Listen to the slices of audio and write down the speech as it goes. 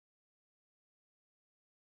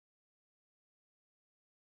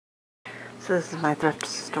So this is my thrift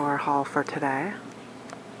store haul for today.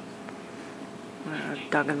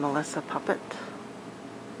 Doug and Melissa puppet.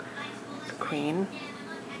 It's a queen.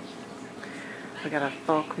 We got a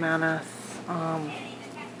folkmanis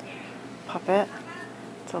puppet.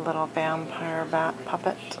 It's a little vampire bat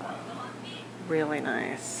puppet. Really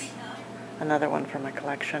nice. Another one for my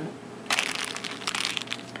collection.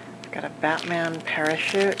 I've got a Batman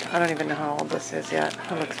parachute. I don't even know how old this is yet.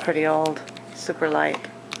 It looks pretty old. Super light.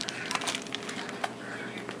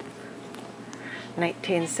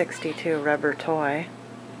 1962 rubber toy.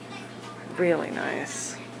 Really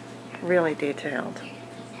nice. Really detailed.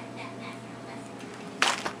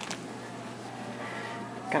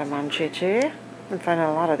 Got a monchichi. I've been finding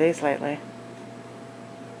a lot of these lately.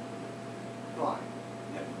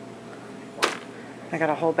 I got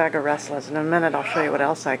a whole bag of restless. In a minute I'll show you what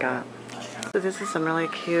else I got. So this is some really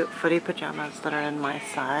cute footie pajamas that are in my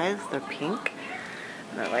size. They're pink.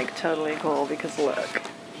 And they're like totally cool because look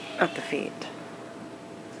at the feet.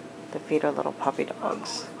 The feet are little puppy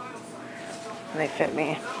dogs. And they fit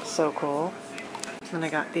me. So cool. Then I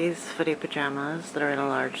got these footie pajamas that are in a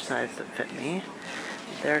large size that fit me.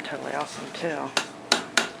 They're totally awesome too.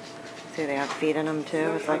 See, they have feet in them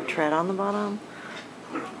too. It's like tread on the bottom.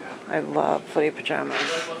 I love footie pajamas.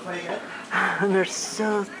 And they're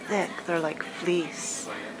so thick. They're like fleece.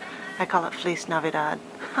 I call it fleece Navidad.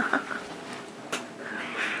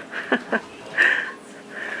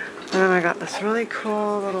 And then I got this really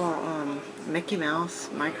cool little Mickey Mouse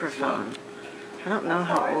microphone. I don't know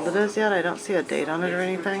how old it is yet. I don't see a date on it or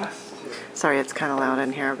anything. Sorry, it's kind of loud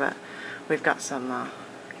in here, but we've got some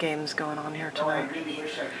games going on here tonight.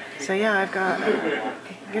 So yeah,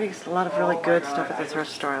 I'm getting a lot of really good stuff at the thrift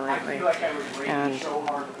store lately, and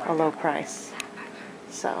a low price.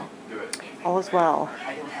 So all is well.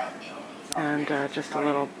 And just a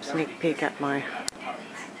little sneak peek at my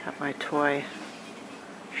toy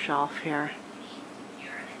shelf here.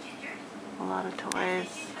 A lot of toys.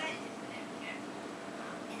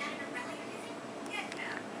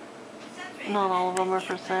 Not all of them are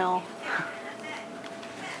for sale.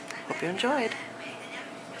 Hope you enjoyed.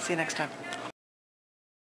 See you next time.